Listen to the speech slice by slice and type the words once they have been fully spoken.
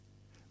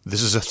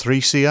This is a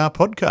 3CR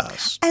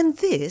podcast. And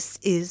this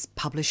is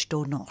Published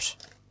or Not.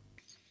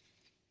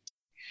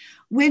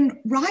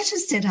 When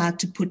writers set out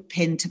to put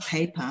pen to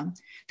paper,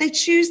 they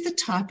choose the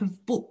type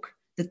of book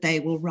that they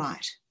will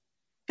write.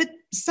 But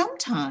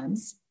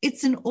sometimes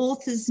it's an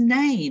author's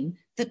name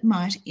that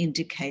might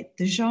indicate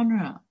the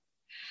genre.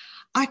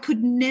 I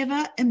could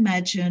never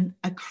imagine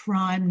a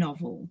crime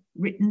novel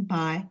written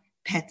by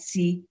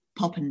Patsy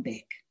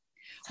Poppenbeck.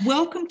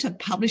 Welcome to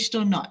Published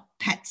or Not,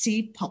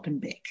 Patsy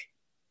Poppenbeck.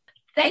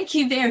 Thank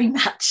you very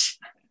much.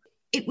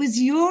 It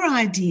was your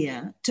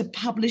idea to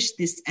publish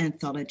this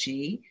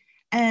anthology,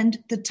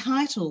 and the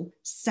title,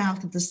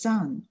 South of the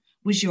Sun,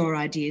 was your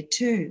idea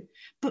too.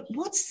 But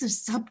what's the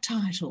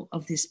subtitle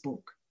of this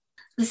book?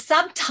 The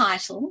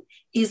subtitle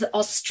is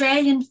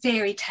Australian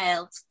Fairy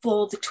Tales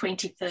for the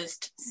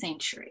 21st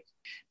Century.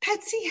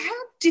 Patsy, how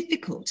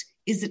difficult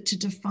is it to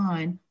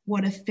define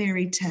what a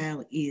fairy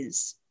tale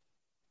is?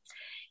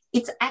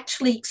 It's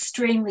actually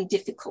extremely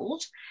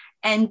difficult,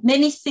 and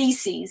many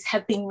theses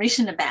have been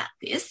written about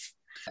this.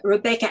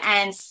 Rebecca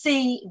Ann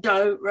C.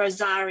 Do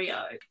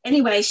Rosario.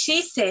 Anyway,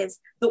 she says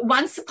that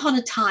once upon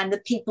a time the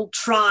people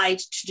tried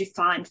to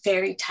define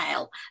fairy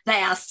tale.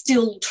 They are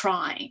still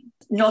trying.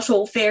 Not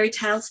all fairy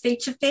tales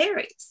feature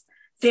fairies.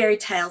 Fairy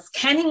tales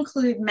can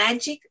include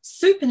magic,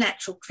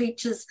 supernatural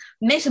creatures,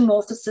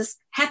 metamorphosis,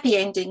 happy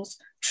endings,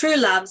 true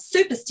love,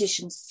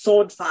 superstitions,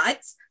 sword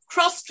fights,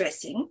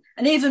 cross-dressing,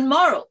 and even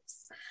morals.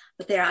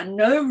 But there are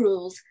no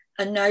rules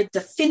and no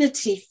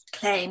definitive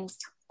claims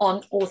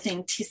on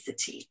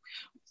authenticity.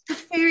 The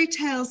fairy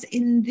tales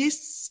in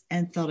this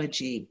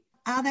anthology,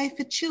 are they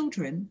for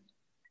children?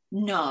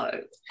 No.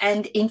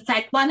 And in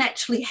fact, one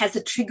actually has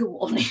a trigger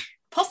warning.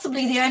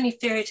 Possibly the only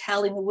fairy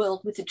tale in the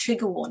world with a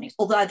trigger warning.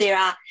 Although there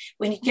are,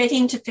 when you get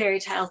into fairy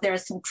tales, there are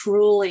some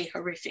truly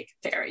horrific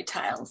fairy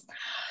tales.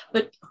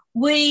 But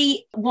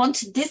we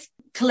wanted this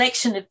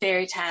collection of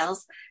fairy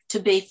tales to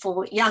be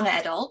for young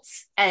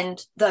adults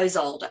and those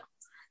older.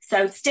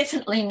 So it's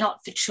definitely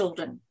not for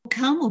children.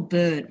 Carmel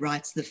Bird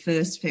writes the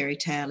first fairy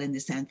tale in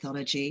this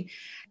anthology.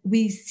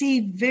 We see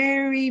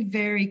very,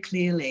 very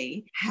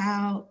clearly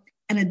how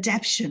an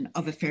adaptation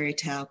of a fairy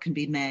tale can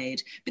be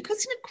made,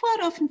 because quite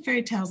often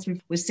fairy tales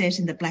were set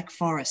in the Black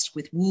Forest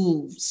with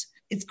wolves.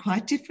 It's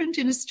quite different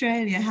in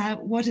Australia.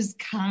 What has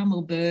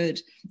Carmel Bird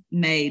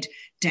made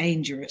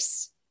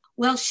dangerous?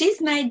 Well,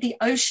 she's made the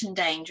ocean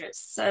dangerous,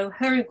 so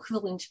her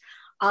equivalent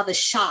are the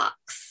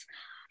sharks.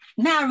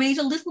 May I read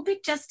a little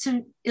bit just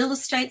to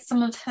illustrate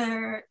some of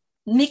her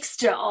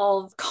mixture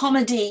of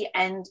comedy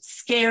and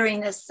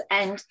scariness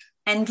and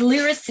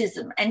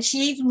lyricism, and she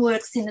even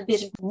works in a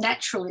bit of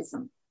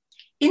naturalism.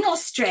 In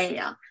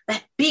Australia,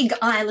 that big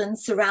island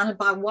surrounded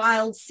by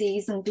wild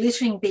seas and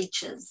glittering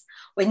beaches,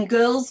 when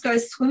girls go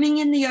swimming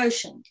in the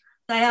ocean,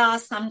 they are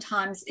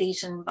sometimes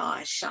eaten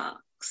by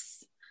sharks.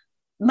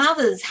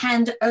 Mothers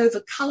hand over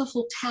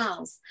colourful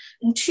towels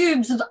and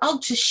tubes of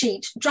Ultra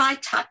Sheet, Dry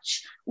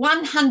Touch,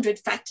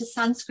 100-factor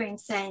sunscreen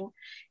saying,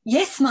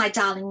 "Yes, my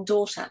darling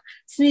daughter,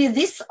 smear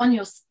this on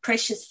your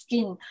precious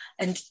skin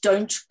and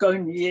don't go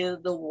near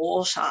the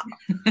water."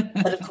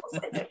 But of course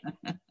they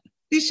do.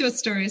 This short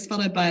story is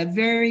followed by a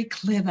very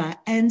clever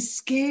and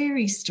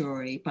scary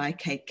story by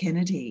Kate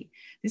Kennedy.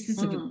 This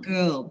is of a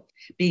girl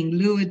being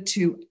lured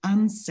to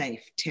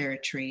unsafe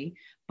territory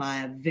by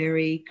a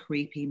very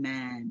creepy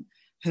man.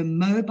 Her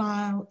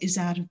mobile is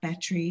out of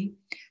battery,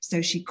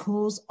 so she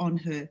calls on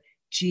her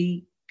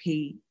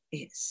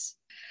GPS.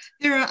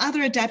 There are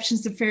other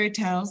adaptations of fairy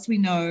tales we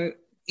know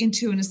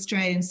into an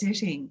Australian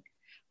setting.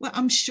 Well,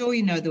 I'm sure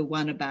you know the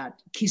one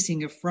about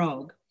kissing a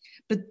frog,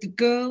 but the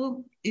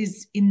girl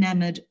is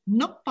enamoured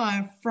not by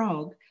a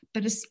frog,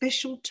 but a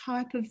special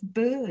type of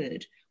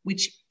bird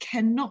which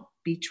cannot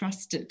be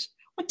trusted.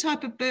 What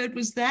type of bird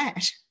was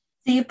that?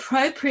 The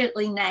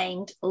appropriately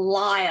named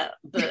lyre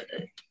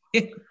bird.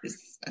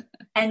 Yes.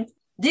 And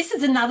this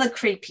is another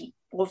creepy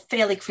or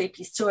fairly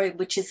creepy story,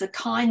 which is a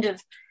kind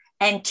of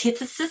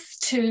antithesis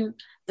to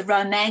the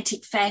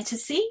romantic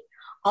fantasy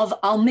of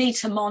I'll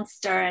meet a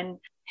monster and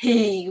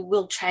he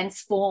will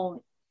transform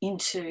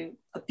into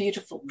a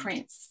beautiful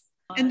prince.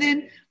 And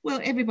then,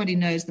 well, everybody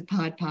knows the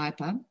Pied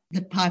Piper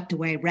that piped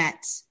away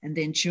rats and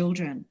then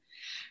children.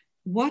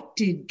 What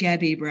did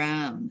Gabby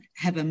Brown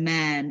have a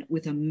man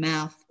with a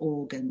mouth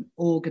organ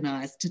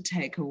organised to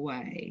take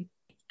away?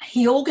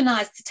 He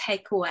organised to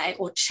take away,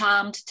 or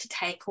charmed to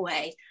take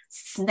away,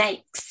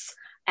 snakes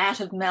out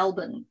of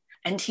Melbourne.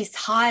 And he's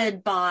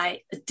hired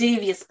by a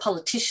devious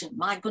politician,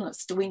 my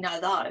goodness, do we know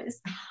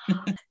those,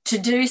 to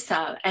do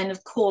so. And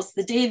of course,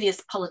 the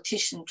devious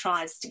politician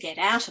tries to get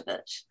out of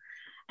it.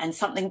 And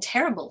something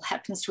terrible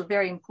happens to a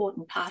very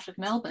important part of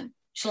Melbourne.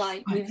 Shall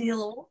I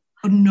reveal all?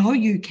 Oh, no,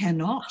 you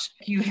cannot.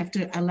 You have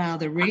to allow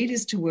the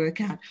readers to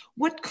work out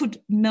what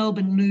could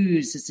Melbourne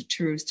lose as a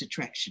tourist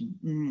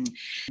attraction.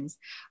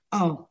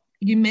 Oh,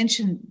 you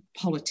mentioned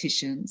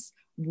politicians.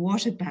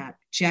 What about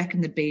Jack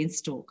and the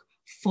Beanstalk,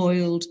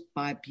 foiled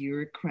by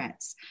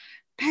bureaucrats?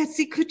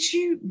 Patsy, could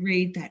you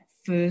read that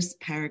first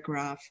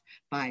paragraph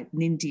by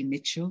Lindy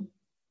Mitchell?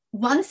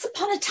 Once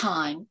upon a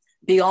time,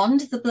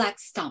 Beyond the Black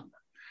Stump,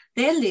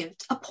 there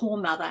lived a poor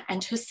mother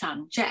and her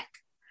son, Jack.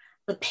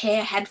 The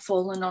pair had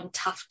fallen on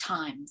tough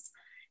times.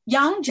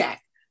 Young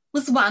Jack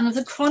was one of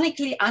the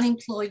chronically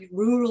unemployed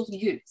rural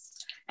youth,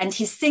 and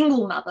his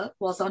single mother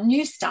was on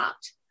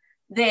Newstart.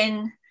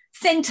 Then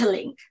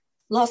Centrelink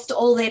lost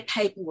all their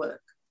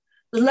paperwork.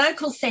 The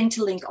local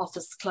Centrelink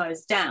office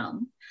closed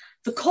down.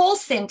 The call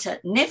centre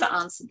never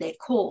answered their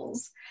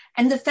calls,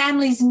 and the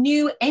family's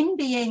new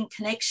NBN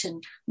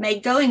connection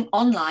made going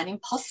online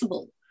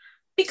impossible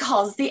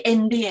because the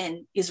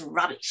NBN is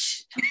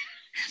rubbish.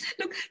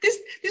 Look,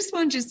 this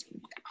one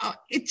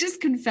it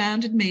just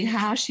confounded me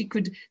how she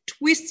could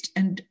twist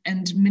and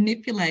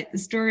manipulate the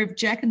story of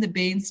Jack and the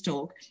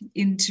Beanstalk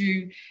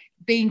into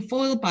being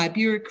foiled by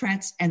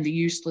bureaucrats and the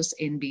useless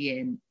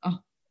NBN. Oh,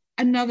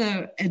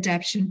 another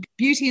adaptation,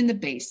 Beauty and the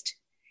Beast.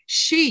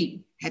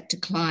 She had to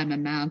climb a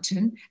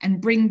mountain and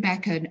bring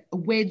back a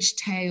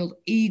wedge-tailed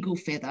eagle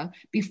feather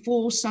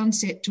before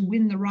sunset to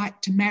win the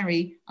right to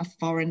marry a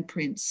foreign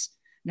prince.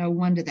 No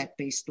wonder that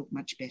beast looked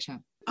much better.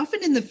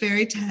 Often in the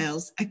fairy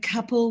tales, a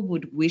couple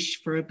would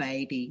wish for a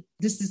baby.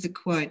 This is a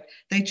quote.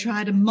 They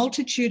tried a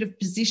multitude of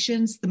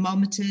positions,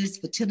 thermometers,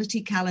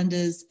 fertility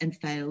calendars, and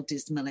failed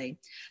dismally.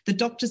 The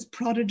doctors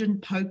prodded and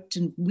poked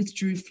and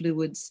withdrew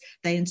fluids.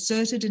 They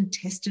inserted and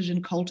tested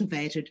and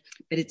cultivated,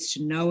 but it's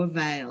to no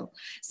avail.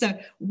 So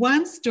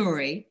one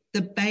story,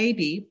 the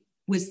baby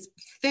was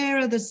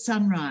fairer than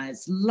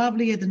sunrise,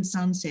 lovelier than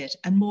sunset,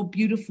 and more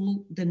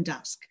beautiful than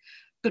dusk.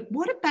 But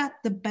what about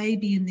the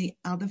baby in the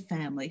other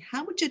family?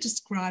 How would you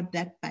describe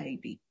that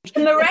baby? The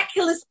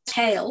Miraculous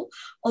Tale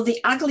of the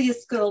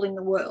Ugliest Girl in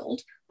the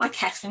World by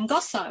Catherine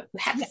Gosso, who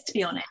happens to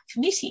be on our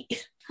committee.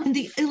 And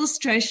the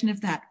illustration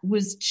of that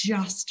was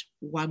just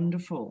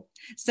wonderful.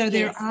 So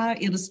there are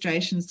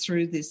illustrations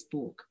through this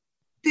book.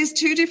 There's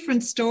two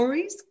different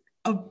stories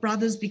of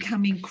brothers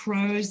becoming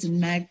crows and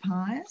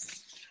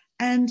magpies,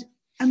 and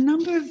a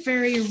number of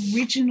very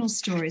original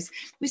stories.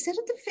 We said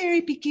at the very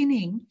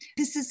beginning,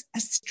 this is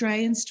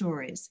Australian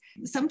stories.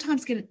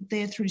 Sometimes get it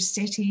there through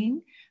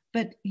setting,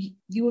 but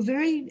you were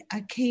very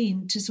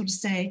keen to sort of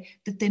say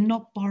that they're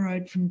not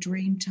borrowed from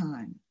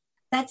Dreamtime.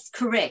 That's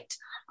correct.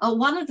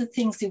 One of the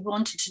things we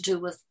wanted to do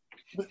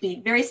would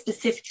be very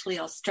specifically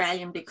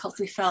Australian, because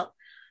we felt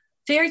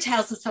fairy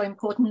tales are so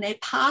important. They're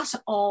part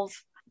of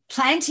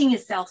planting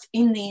yourself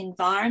in the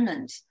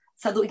environment,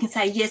 so that we can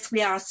say, yes,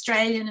 we are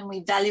Australian and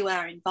we value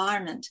our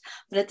environment.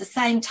 But at the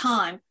same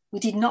time, we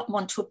did not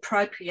want to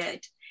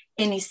appropriate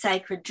any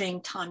sacred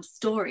Dreamtime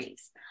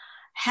stories.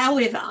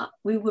 However,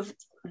 we were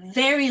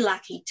very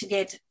lucky to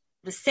get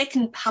the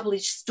second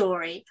published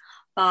story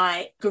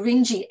by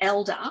Gurindji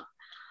Elder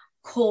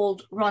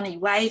called Ronnie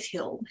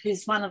Wavehill,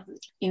 who's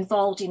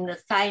involved in the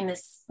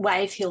famous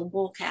Wavehill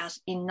walkout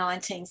in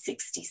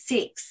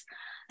 1966.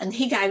 And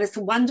he gave us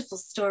a wonderful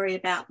story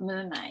about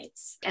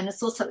mermaids. And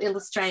it's also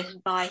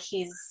illustrated by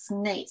his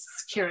niece,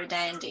 Kira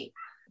Dandy.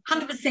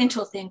 100%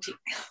 authentic.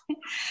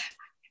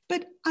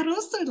 But I'd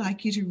also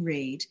like you to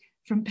read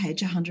from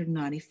page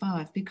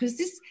 195, because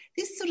this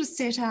sort of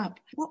set up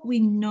what we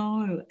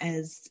know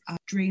as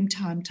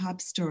Dreamtime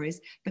type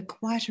stories, but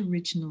quite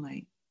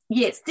originally.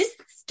 Yes, this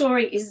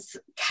story is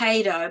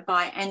Kado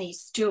by Annie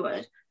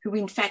Stewart, who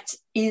in fact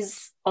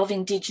is of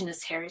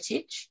Indigenous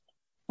heritage.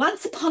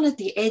 Once upon at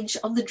the edge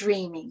of the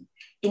dreaming,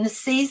 in the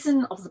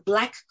season of the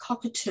black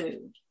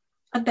cockatoo,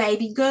 a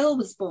baby girl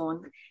was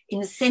born in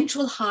the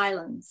Central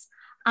Highlands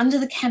under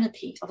the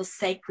canopy of a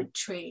sacred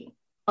tree.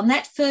 On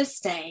that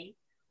first day,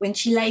 when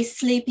she lay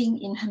sleeping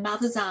in her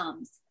mother's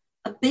arms,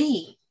 a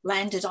bee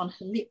landed on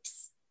her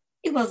lips.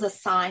 It was a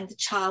sign the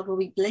child will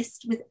be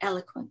blessed with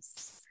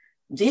eloquence.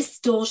 This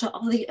daughter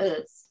of the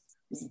earth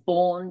was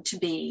born to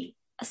be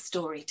a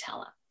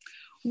storyteller.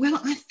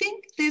 Well, I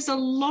think there's a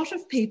lot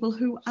of people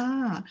who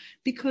are,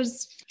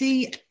 because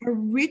the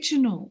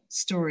original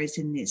stories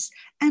in this,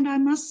 and I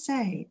must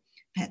say,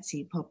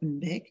 Patsy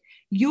Poppenbeck,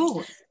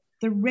 yours,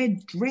 the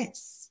red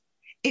dress,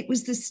 it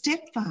was the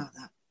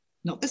stepfather,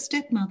 not the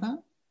stepmother,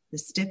 the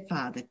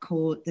stepfather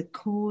that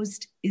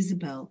caused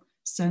Isabel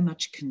so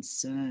much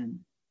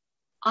concern.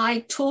 I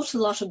taught a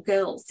lot of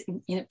girls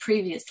in a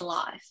previous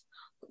life,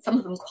 some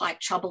of them quite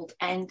troubled,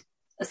 and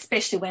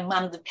especially when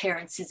one of the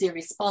parents is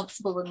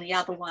irresponsible and the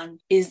other one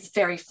is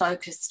very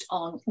focused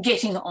on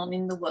getting on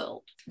in the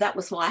world. That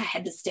was why I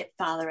had the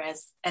stepfather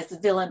as a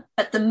villain.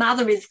 But the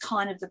mother is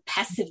kind of the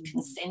passive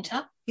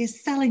consenter.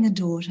 Yes, selling a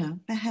daughter,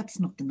 perhaps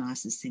not the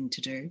nicest thing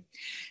to do.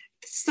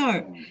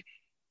 So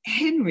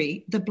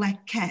Henry, the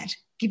black cat,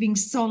 giving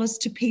solace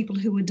to people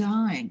who were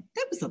dying.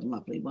 That was a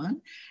lovely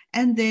one.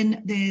 And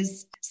then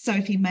there's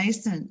Sophie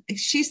Mason.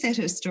 She set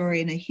her story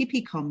in a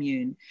hippie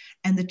commune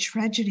and the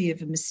tragedy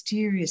of a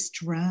mysterious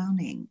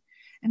drowning,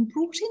 and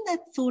brought in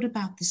that thought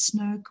about the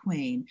Snow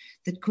Queen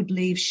that could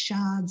leave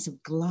shards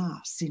of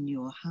glass in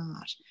your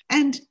heart.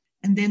 And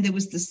then there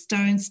was the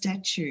stone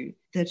statue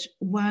that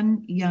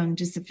one young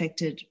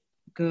disaffected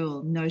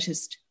girl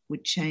noticed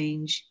would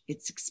change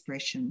its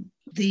expression.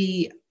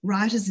 The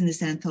writers in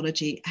this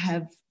anthology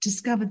have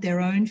discovered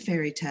their own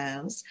fairy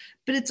tales,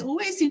 but it's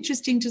always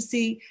interesting to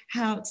see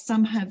how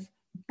some have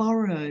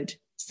borrowed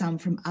some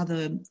from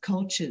other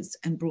cultures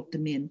and brought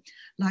them in,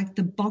 like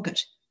the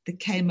boggart that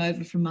came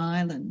over from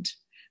Ireland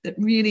that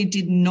really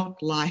did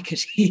not like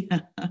it here.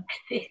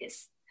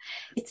 Yes.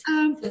 It's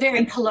a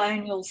very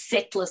colonial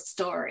settler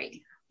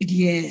story.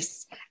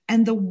 Yes.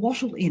 And the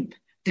wattle imp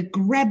that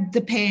grabbed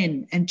the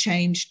pen and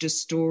changed a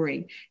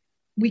story.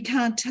 We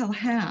can't tell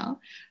how,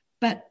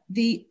 but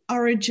the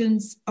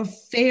origins of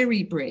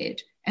fairy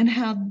bread and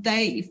how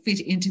they fit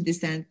into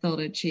this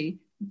anthology,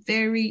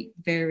 very,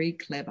 very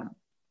clever.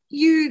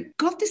 You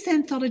got this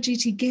anthology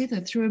together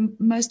through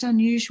a most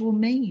unusual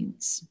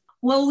means.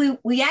 Well,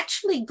 we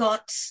actually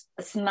got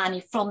some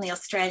money from the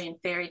Australian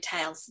Fairy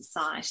Tale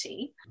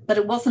Society, but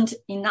it wasn't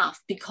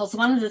enough because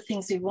one of the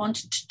things we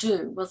wanted to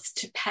do was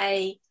to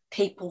pay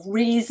people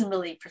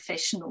reasonably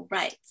professional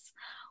rates,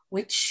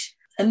 which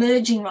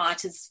emerging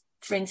writers,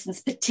 for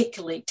instance,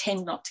 particularly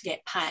tend not to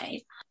get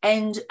paid.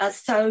 And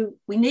so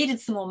we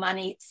needed some more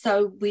money,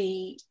 so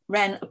we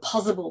ran a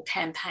Pozible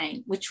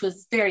campaign, which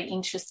was very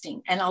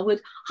interesting. And I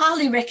would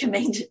highly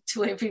recommend it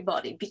to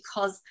everybody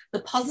because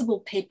the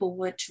Pozible people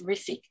were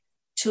terrific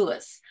to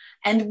us,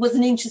 and it was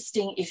an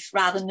interesting, if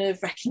rather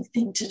nerve-wracking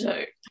thing to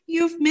do.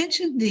 You've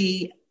mentioned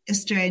the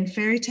Australian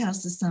Fairy Tale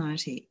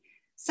Society.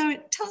 So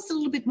tell us a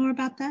little bit more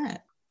about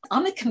that.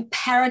 I'm a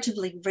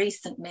comparatively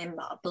recent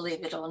member,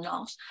 believe it or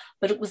not,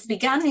 but it was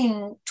begun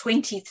in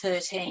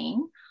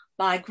 2013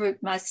 by a group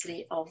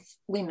mostly of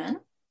women,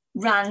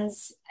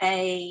 runs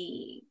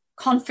a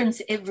conference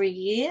every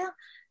year,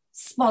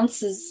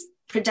 sponsors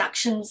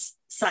productions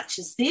such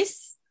as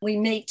this. We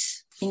meet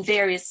in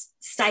various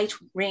state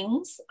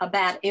rings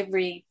about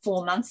every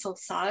 4 months or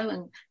so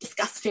and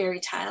discuss fairy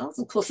tales.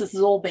 Of course, this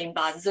has all been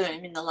by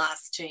Zoom in the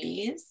last 2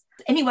 years.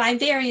 Anyway,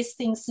 various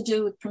things to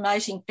do with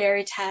promoting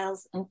fairy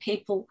tales and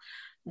people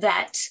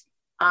that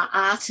are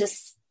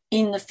artists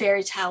in the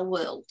fairy tale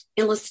world,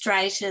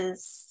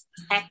 illustrators,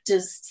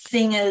 actors,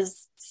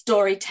 singers,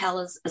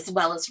 storytellers, as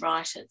well as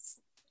writers.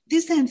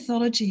 This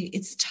anthology,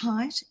 it's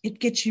tight, it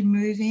gets you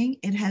moving,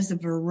 it has a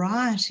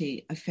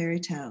variety of fairy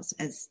tales,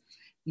 as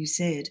you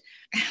said.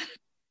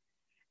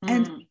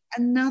 And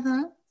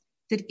another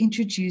that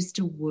introduced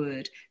a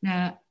word.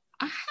 Now,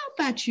 how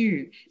about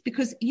you?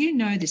 Because you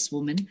know this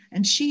woman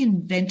and she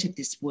invented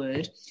this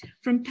word.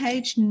 From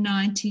page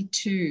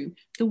 92,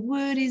 the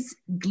word is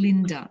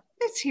Glinda.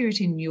 Let's hear it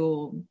in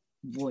your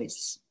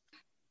voice.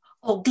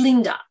 Oh,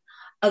 Glinda,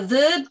 a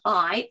verb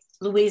I,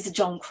 Louisa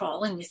John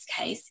Kroll in this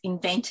case,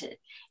 invented.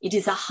 It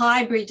is a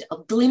hybrid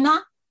of glimmer,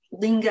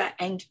 linger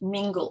and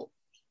mingle.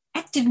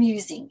 Active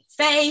musing,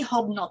 fey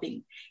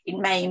hobnobbing. It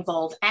may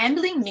involve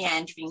ambling,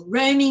 meandering,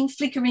 roaming,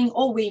 flickering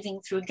or weaving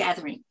through a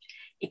gathering.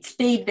 Its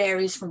speed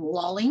varies from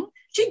lolling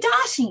to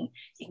darting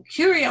in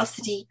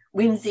curiosity,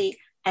 whimsy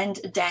and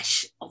a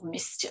dash of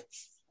mischief.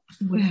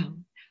 Well,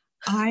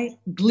 I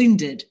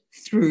glinded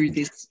through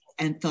this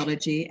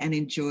anthology and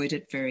enjoyed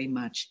it very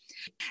much.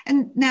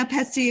 And now,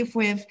 Patsy, if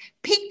we've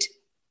piqued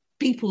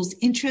people's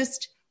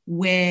interest,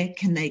 where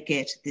can they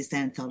get this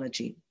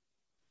anthology?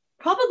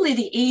 Probably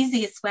the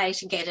easiest way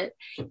to get it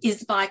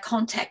is by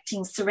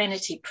contacting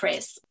Serenity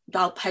Press.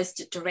 They'll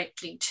post it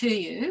directly to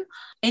you.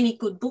 Any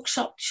good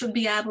bookshop should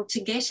be able to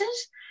get it.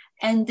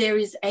 And there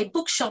is a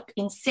bookshop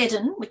in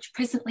Seddon, which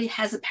presently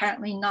has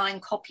apparently 9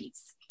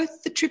 copies.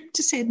 Worth the trip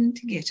to Seddon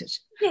to get it.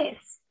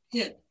 Yes.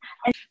 Yeah.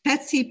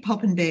 Patsy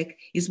Poppenbeck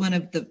is one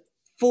of the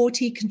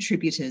 40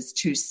 contributors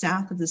to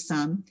South of the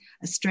Sun,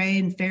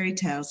 Australian Fairy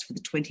Tales for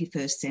the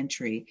 21st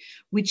Century,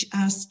 which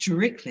are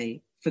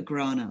strictly for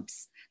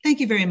grown-ups. Thank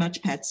you very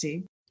much,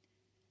 Patsy.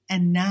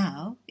 And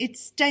now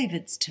it's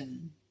David's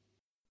turn.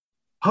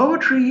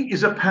 Poetry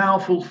is a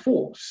powerful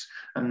force,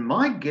 and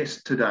my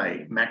guest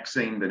today,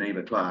 Maxine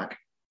Beneva Clark,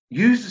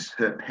 uses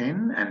her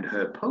pen and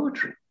her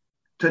poetry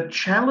to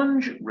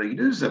challenge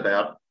readers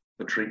about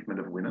the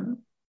treatment of women,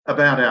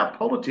 about our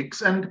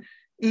politics, and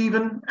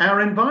even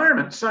our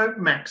environment. So,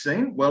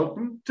 Maxine,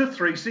 welcome to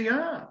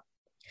 3CR.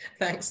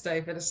 Thanks,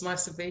 David. It's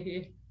nice to be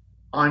here.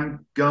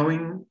 I'm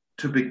going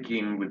to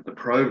begin with the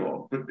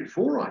prologue, but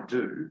before I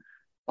do,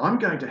 I'm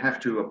going to have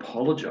to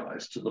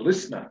apologise to the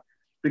listener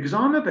because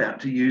I'm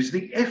about to use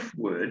the F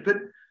word, but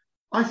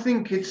I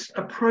think it's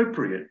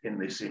appropriate in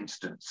this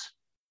instance.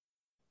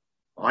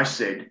 I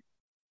said,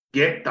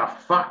 "Get the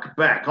fuck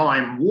back,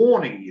 I'm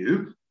warning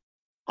you.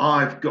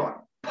 I've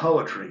got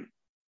poetry."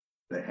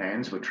 Their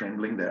hands were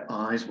trembling, their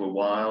eyes were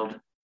wild,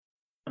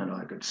 and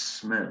I could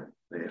smell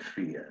their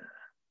fear.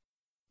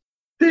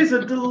 There's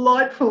a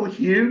delightful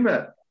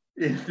humour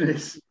in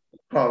this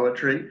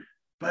poetry,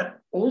 but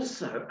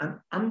also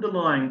an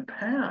underlying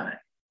power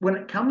when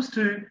it comes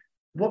to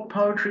what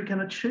poetry can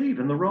achieve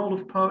and the role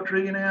of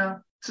poetry in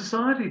our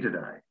society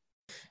today.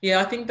 Yeah,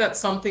 I think that's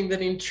something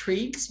that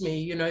intrigues me,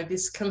 you know,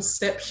 this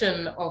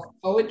conception of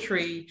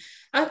poetry.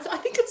 I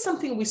think it's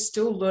something we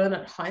still learn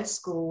at high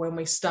school when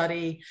we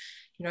study,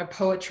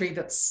 poetry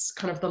that's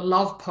kind of the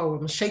love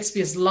poems,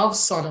 Shakespeare's love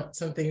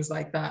sonnets and things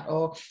like that,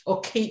 or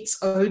Keats'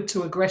 Ode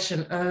to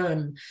Aggression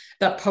Urn,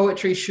 that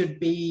poetry should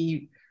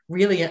be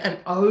really an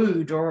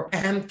ode or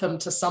anthem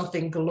to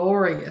something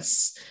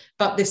glorious.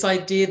 But this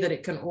idea that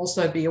it can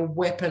also be a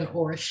weapon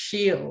or a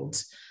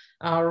shield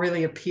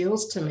really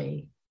appeals to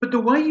me. But the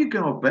way you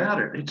go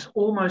about it, it's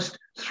almost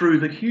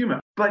through the humour.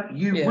 But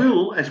you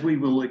will, as we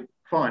will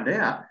find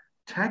out,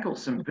 tackle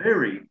some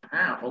very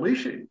powerful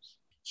issues.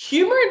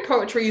 Humor in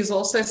poetry is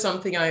also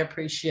something I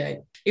appreciate,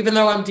 even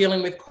though I'm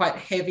dealing with quite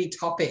heavy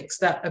topics.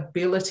 That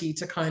ability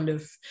to kind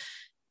of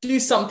do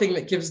something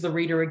that gives the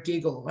reader a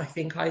giggle, I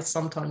think I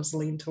sometimes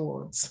lean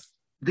towards.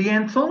 The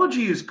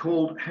anthology is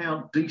called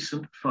How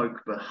Decent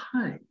Folk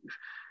Behave,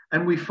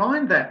 and we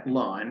find that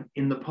line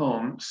in the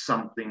poem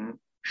Something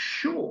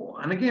Sure.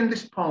 And again,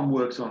 this poem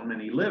works on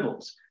many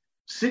levels.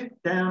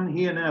 Sit down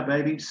here now,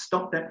 baby,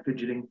 stop that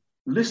fidgeting,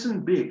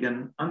 listen big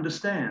and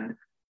understand.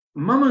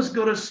 Mama's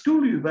got to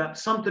school you about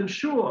something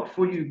sure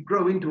before you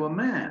grow into a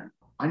man.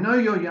 I know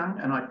you're young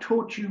and I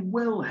taught you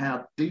well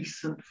how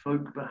decent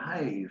folk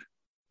behave.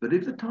 But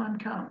if the time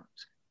comes,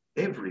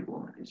 every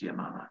woman is your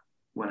mama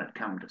when it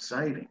comes to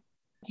saving.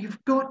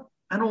 You've got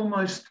an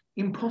almost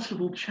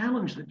impossible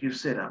challenge that you've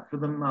set up for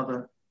the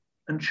mother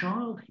and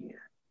child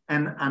here.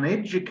 An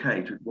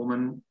uneducated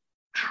woman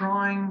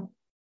trying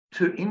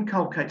to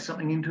inculcate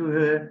something into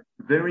her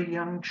very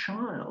young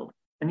child.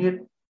 And yet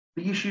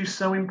the issue's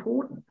so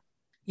important.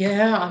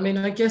 Yeah, I mean,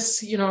 I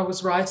guess, I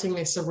was writing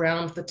this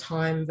around the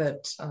time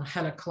that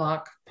Hannah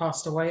Clarke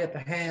passed away at the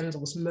hands, or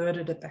was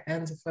murdered at the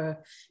hands of her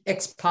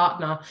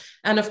ex-partner.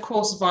 And of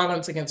course,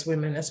 violence against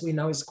women, as we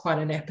know, is quite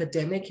an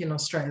epidemic in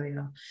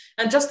Australia.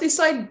 And just this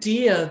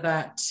idea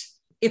that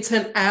it's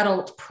an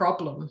adult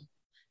problem,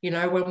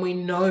 when we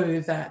know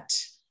that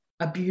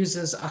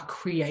abusers are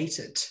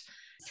created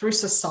through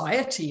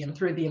society and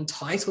through the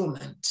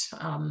entitlement.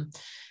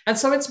 And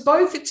so it's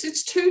both,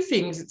 it's two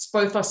things. It's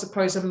both, I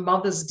suppose, a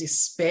mother's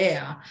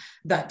despair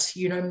that,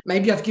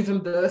 maybe I've given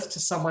birth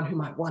to someone who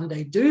might one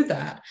day do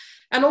that.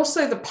 And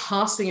also the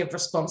passing of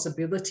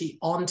responsibility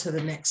on to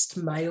the next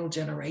male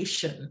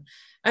generation.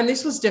 And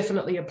this was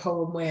definitely a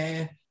poem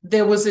where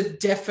there was a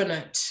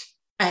definite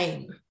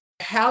aim.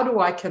 How do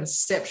I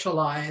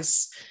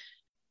conceptualize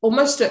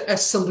almost a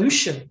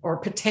solution or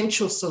a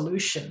potential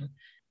solution?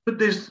 But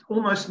there's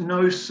almost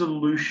no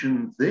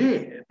solution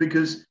there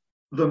because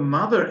the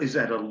mother is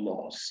at a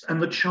loss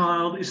and the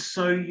child is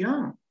so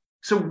young.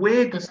 So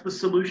where does the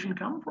solution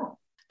come from?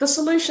 The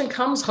solution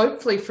comes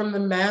hopefully from the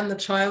man the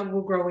child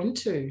will grow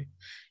into.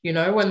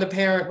 When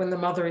the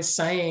mother is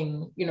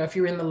saying, if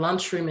you're in the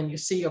lunchroom and you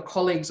see your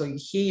colleagues or you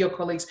hear your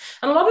colleagues,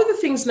 and a lot of the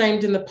things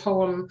named in the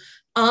poem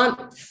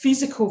aren't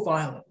physical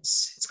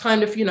violence. It's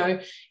kind of,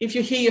 if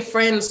you hear your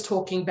friends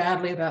talking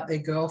badly about their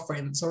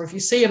girlfriends, or if you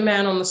see a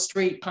man on the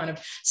street kind of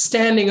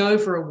standing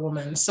over a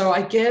woman. So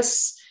I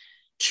guess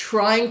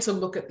trying to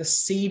look at the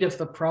seed of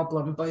the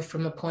problem, both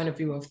from the point of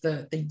view of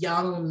the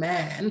young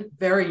man,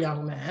 very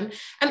young man.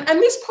 And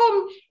this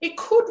poem, it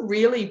could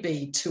really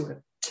be to a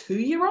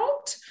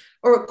 2-year-old,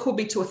 or it could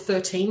be to a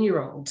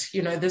 13-year-old.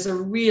 There's a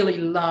really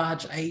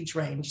large age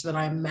range that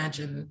I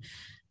imagine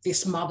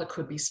this mother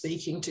could be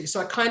speaking to.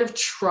 So I kind of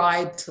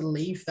tried to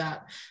leave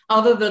that,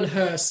 other than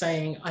her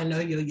saying, I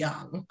know you're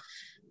young.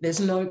 There's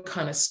no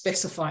kind of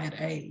specified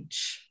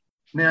age.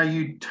 Now,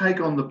 you take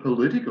on the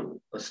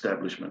political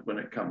establishment when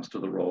it comes to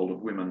the role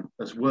of women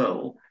as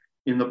well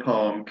in the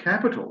poem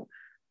Capital.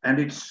 And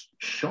it's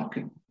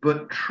shocking,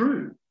 but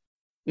true.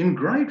 In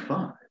grade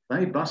 5,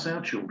 they bus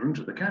our children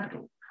to the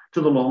Capitol,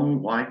 to the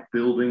long white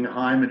building,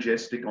 high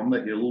majestic on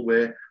the hill,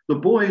 where the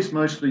boys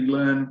mostly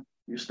learn,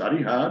 you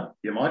study hard,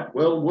 you might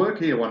well work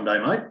here one day,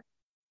 mate,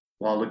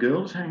 while the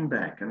girls hang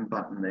back and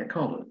button their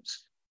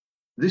collars.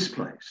 This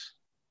place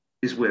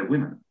is where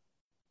women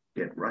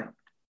get raped.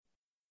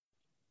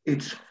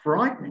 It's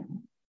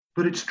frightening,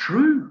 but it's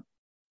true.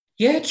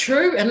 Yeah,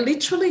 true, and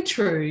literally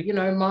true.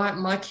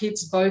 My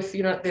kids both,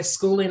 at their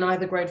school in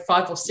either grade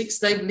 5 or 6,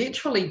 they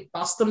literally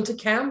bus them to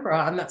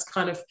Canberra, and that's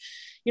kind of,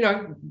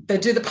 they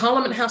do the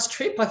Parliament House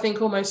trip. I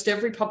think almost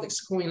every public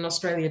school in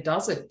Australia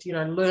does it,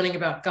 learning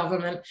about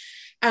government.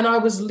 And I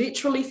was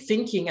literally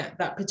thinking at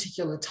that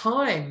particular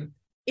time,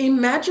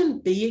 imagine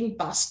being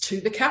bused to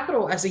the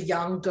Capitol as a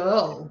young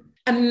girl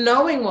and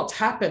knowing what's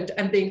happened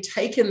and being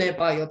taken there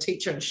by your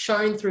teacher and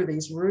shown through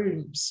these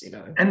rooms,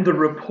 And the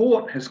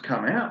report has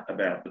come out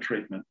about the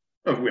treatment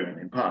of women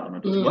in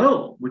Parliament as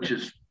well, which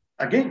is,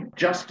 again,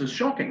 just as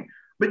shocking.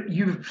 But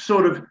you've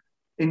sort of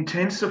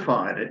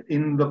intensified it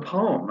in the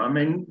poem. I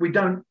mean, we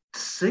don't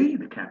see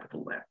the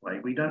Capitol that way.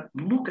 We don't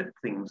look at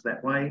things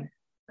that way.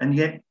 And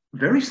yet,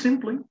 very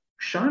simply,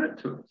 shown it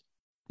to us.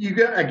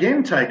 You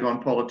again take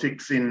on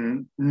politics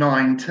in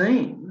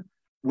 19,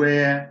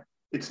 where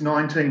it's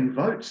 19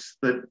 votes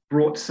that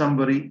brought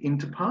somebody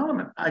into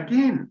Parliament.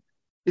 Again,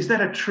 is that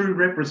a true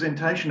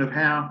representation of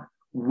how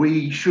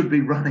we should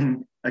be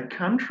running a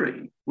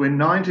country, where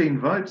 19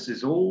 votes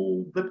is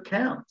all that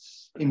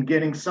counts in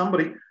getting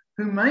somebody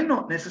who may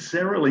not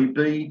necessarily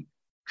be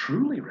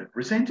truly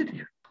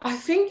representative? I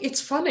think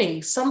it's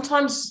funny.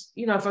 Sometimes,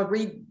 if I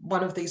read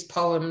one of these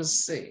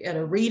poems at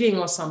a reading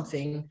or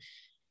something,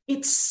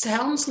 it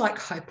sounds like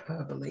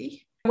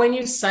hyperbole. When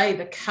you say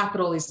the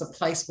capital is the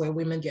place where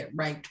women get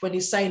raped, when you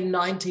say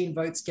 19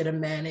 votes get a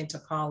man into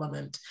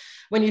parliament,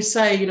 when you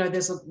say,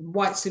 there's a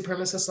white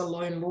supremacist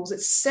alone rules, it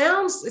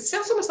sounds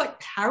almost like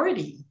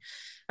parody.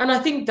 And I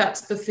think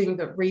that's the thing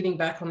that reading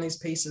back on these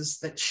pieces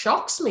that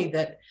shocks me,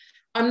 that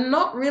I'm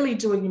not really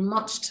doing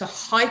much to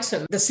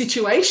heighten the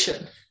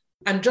situation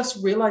and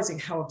just realizing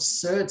how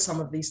absurd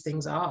some of these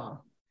things are.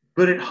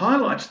 But it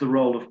highlights the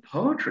role of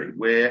poetry,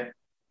 where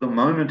the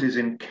moment is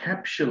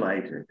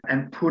encapsulated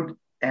and put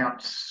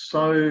out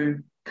so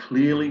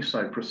clearly,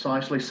 so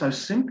precisely, so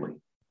simply,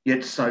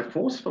 yet so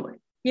forcefully.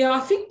 Yeah, I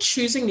think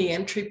choosing the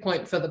entry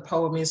point for the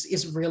poem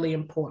is really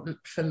important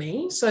for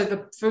me.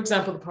 So, for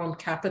example, the poem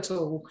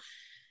Capital,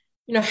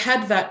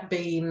 had that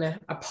been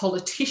a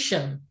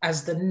politician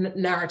as the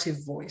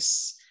narrative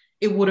voice,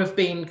 it would have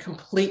been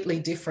completely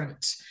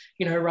different,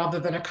 rather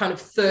than a kind of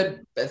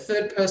third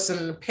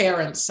person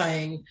parent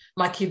saying,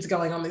 my kid's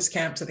going on this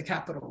camp to the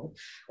capital.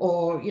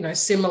 Or,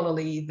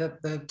 similarly,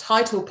 the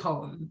title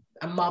poem,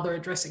 a mother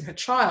addressing her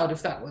child,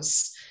 if that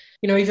was,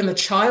 even the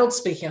child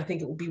speaking, I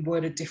think it would be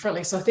worded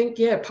differently. So I think,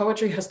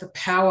 poetry has the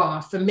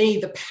power. For me,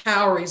 the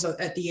power is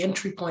at the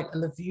entry point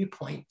and the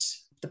viewpoint,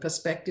 the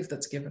perspective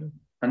that's given.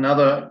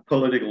 Another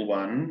political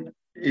one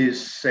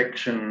is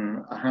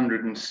section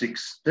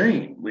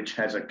 116, which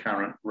has a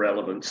current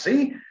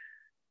relevancy.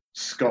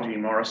 Scotty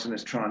Morrison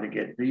is trying to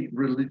get the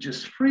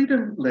religious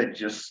freedom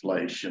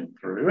legislation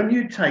through. And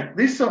you take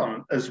this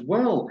on as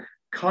well: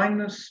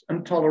 kindness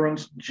and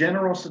tolerance,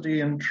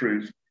 generosity and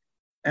truth,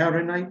 our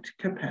innate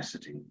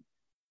capacity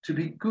to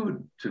be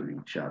good to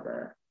each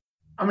other.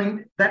 I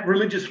mean, that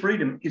religious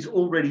freedom is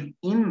already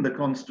in the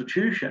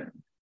Constitution.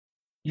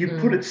 You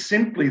put it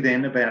simply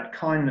then about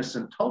kindness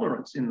and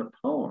tolerance in the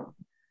poem.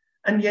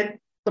 And yet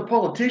the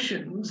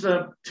politicians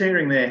are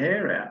tearing their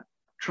hair out,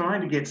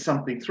 trying to get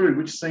something through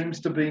which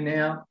seems to be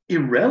now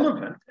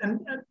irrelevant.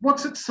 And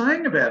what's it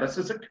saying about us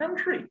as a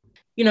country?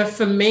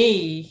 For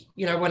me,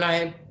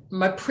 when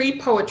my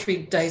pre-poetry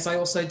days, I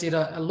also did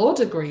a law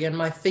degree, and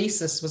my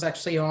thesis was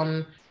actually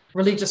on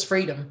religious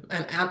freedom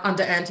and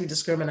under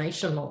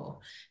anti-discrimination law.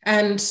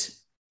 And,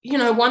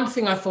 one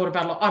thing I thought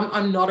about,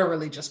 I'm not a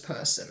religious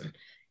person,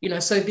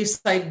 so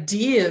this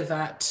idea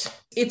that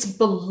it's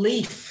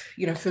belief,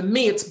 for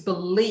me, it's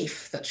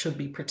belief that should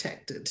be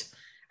protected.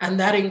 And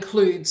that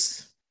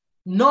includes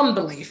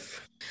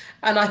non-belief.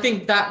 And I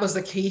think that was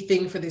the key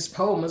thing for this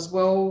poem as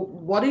well.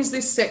 What is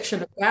this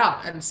section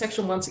about? And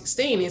section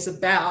 116 is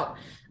about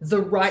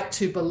the right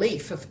to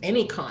belief of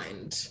any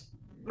kind.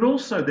 But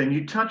also then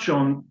you touch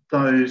on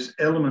those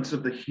elements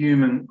of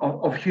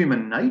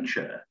human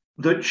nature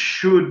that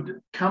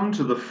should come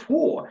to the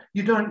fore.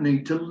 You don't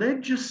need to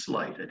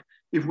legislate it.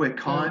 If we're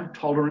kind,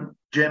 tolerant,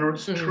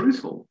 generous,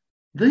 truthful,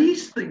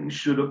 these things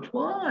should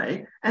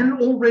apply and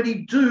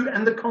already do.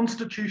 And the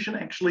Constitution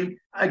actually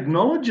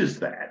acknowledges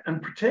that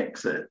and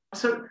protects it.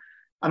 So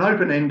an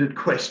open-ended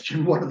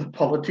question: what are the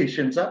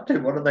politicians up to?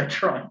 What are they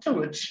trying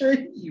to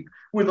achieve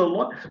with a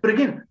lot? But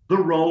again, the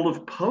role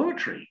of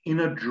poetry in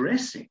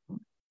addressing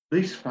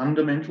these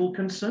fundamental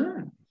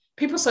concerns.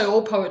 People say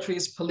all poetry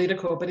is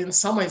political, but in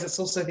some ways it's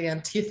also the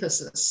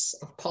antithesis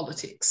of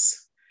politics.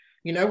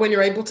 When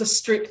you're able to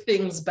strip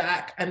things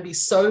back and be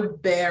so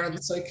bare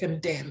and so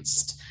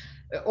condensed,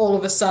 all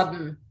of a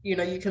sudden,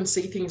 you can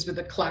see things with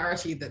a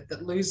clarity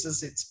that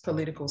loses its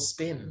political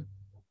spin.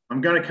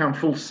 I'm going to come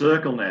full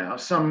circle now.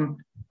 Some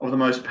of the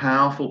most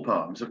powerful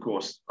poems, of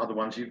course, are the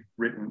ones you've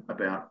written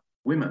about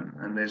women.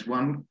 And there's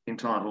one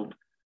entitled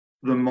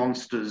The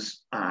Monsters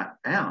Are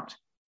Out.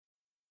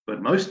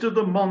 But most of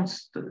the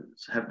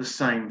monsters have the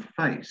same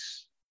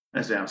face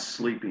as our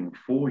sleeping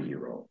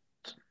 4-year-olds.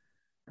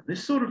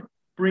 This sort of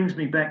brings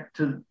me back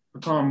to the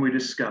poem we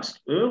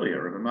discussed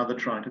earlier of a mother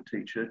trying to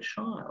teach her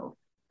child.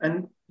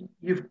 And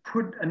you've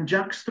put and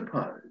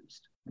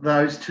juxtaposed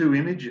those two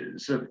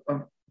images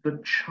of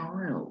the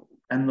child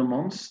and the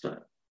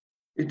monster.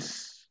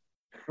 It's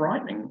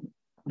frightening,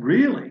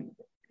 really.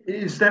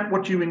 Is that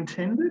what you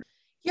intended?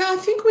 Yeah, I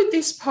think with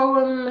this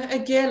poem,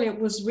 again, it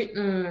was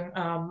written,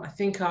 I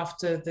think,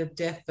 after the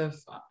death of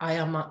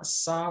Aya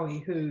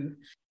Mahsawi, who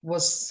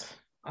was,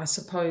 I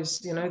suppose,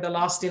 the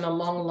last in a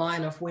long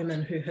line of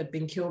women who had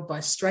been killed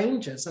by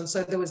strangers. And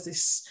so there was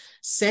this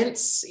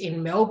sense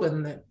in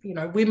Melbourne that,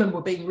 women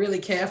were being really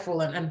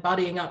careful and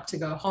buddying up to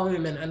go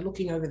home and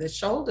looking over their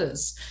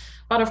shoulders.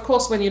 But of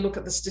course, when you look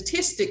at the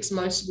statistics,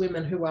 most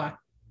women who are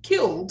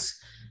killed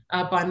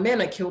by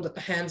men are killed at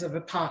the hands of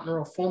a partner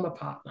or former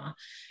partner.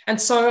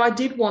 And so I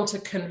did want to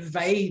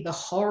convey the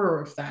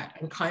horror of that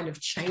and kind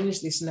of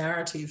change this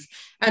narrative.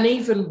 And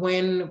even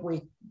when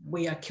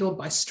we are killed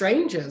by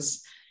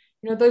strangers,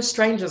 those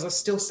strangers are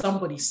still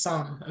somebody's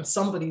son and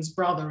somebody's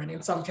brother, and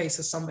in some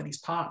cases, somebody's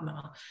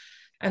partner.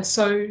 And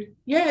so,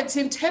 it's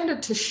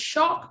intended to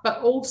shock,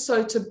 but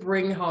also to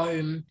bring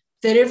home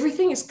that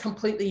everything is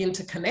completely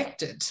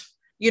interconnected.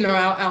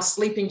 our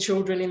sleeping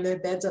children in their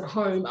beds at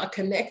home are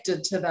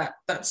connected to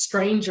that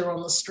stranger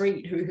on the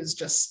street who has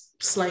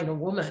just slain a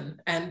woman.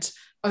 And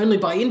only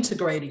by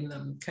integrating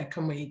them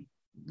can we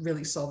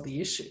really solve the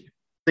issue.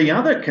 The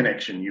other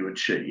connection you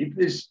achieve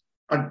is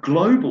a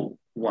global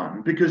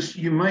one, because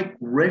you make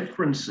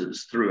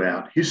references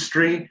throughout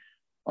history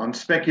on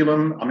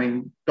Speculum. I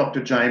mean,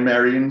 Dr. J.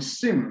 Marion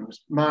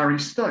Sims, Marie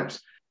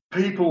Stopes,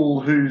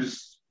 people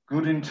whose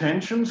good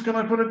intentions, can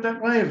I put it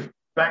that way, have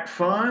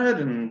backfired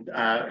and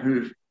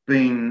who've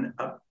been,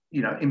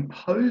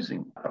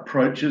 imposing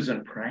approaches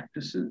and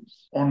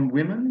practices on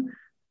women.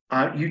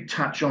 You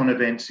touch on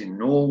events in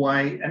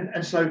Norway.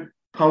 And so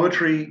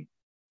poetry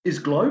is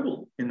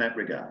global in that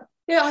regard.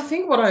 Yeah, I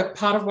think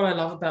part of what I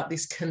love about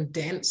this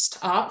condensed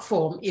art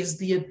form is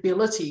the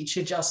ability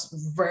to just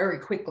very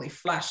quickly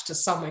flash to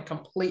somewhere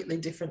completely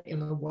different in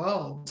the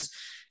world,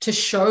 to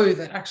show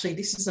that actually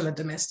this isn't a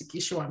domestic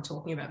issue I'm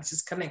talking about. This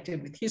is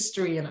connected with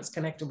history and it's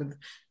connected with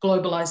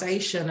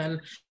globalization.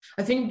 And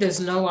I think there's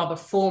no other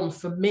form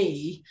for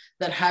me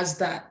that has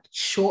that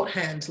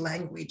shorthand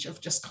language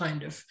of just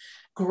kind of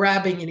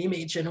grabbing an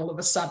image and all of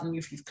a sudden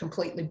you've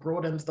completely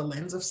broadened the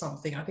lens of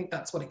something. I think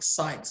that's what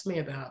excites me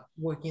about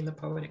working in the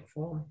poetic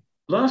form.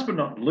 Last but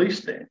not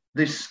least then,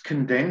 this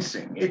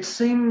condensing, it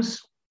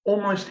seems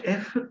almost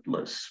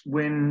effortless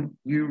when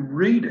you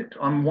read it.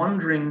 I'm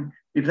wondering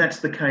if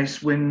that's the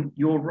case when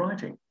you're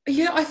writing.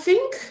 Yeah, I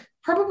think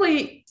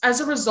probably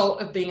as a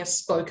result of being a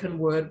spoken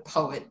word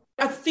poet,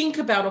 I think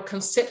about or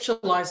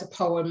conceptualize a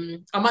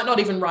poem. I might not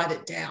even write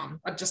it down.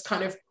 I just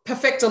kind of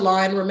perfect a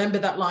line, remember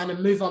that line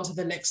and move on to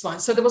the next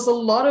line. So there was a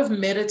lot of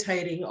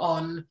meditating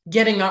on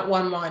getting that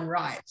one line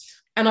right.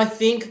 And I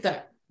think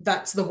that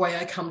that's the way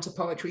I come to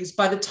poetry, is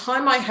by the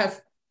time I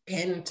have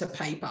pen to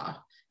paper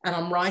and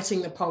I'm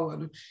writing the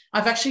poem,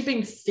 I've actually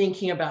been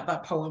thinking about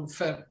that poem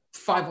for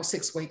 5 or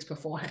 6 weeks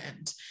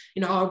beforehand.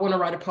 I want to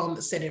write a poem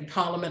that's set in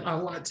Parliament. I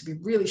want it to be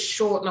really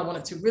short and I want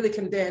it to really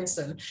condense.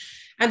 And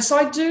so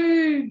I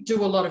do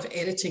a lot of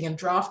editing and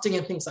drafting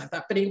and things like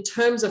that. But in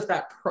terms of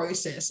that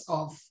process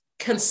of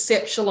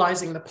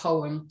conceptualizing the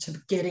poem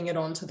to getting it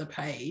onto the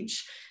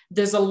page,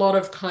 there's a lot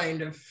of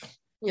kind of,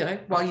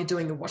 while you're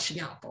doing the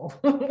washing up or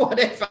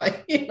whatever,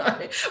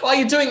 while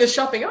you're doing the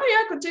shopping, oh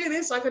yeah, I could do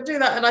this, I could do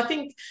that. And I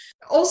think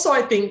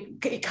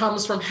it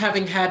comes from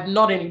having had,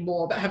 not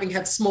anymore, but having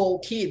had small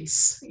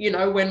kids,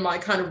 when my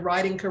kind of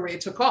writing career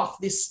took off,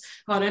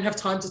 I don't have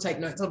time to take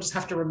notes, I'll just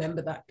have to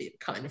remember that bit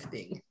kind of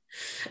thing.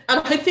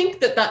 And I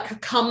think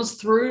that comes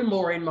through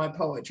more in my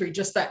poetry,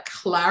 just that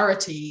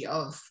clarity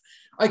of,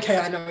 okay,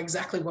 I know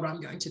exactly what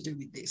I'm going to do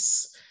with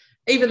this.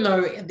 Even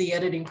though in the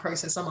editing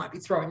process, I might be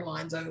throwing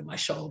lines over my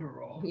shoulder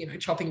or,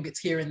 chopping bits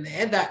here and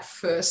there, that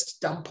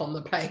first dump on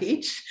the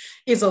page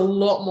is a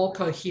lot more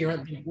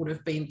coherent than it would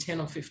have been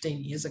 10 or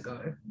 15 years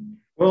ago.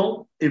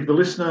 Well, if the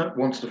listener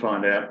wants to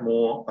find out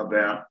more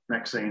about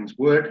Maxine's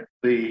work,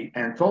 the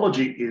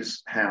anthology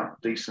is How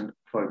Decent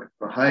Folk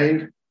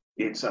Behave.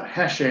 It's a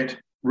Hachette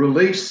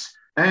release,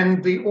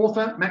 and the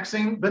author,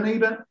 Maxine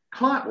Beneba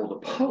Clarke, or the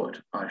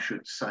poet, I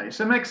should say.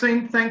 So,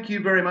 Maxine, thank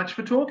you very much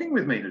for talking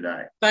with me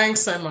today.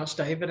 Thanks so much,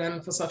 David,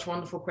 and for such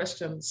wonderful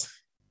questions.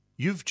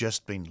 You've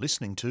just been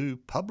listening to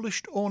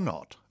Published or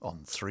Not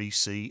on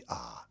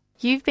 3CR.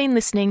 You've been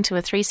listening to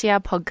a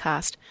 3CR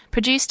podcast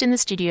produced in the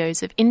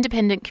studios of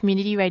independent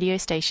community radio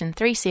station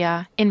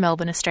 3CR in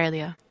Melbourne,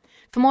 Australia.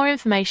 For more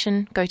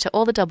information, go to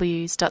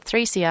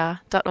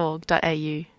allthews.3cr.org.au.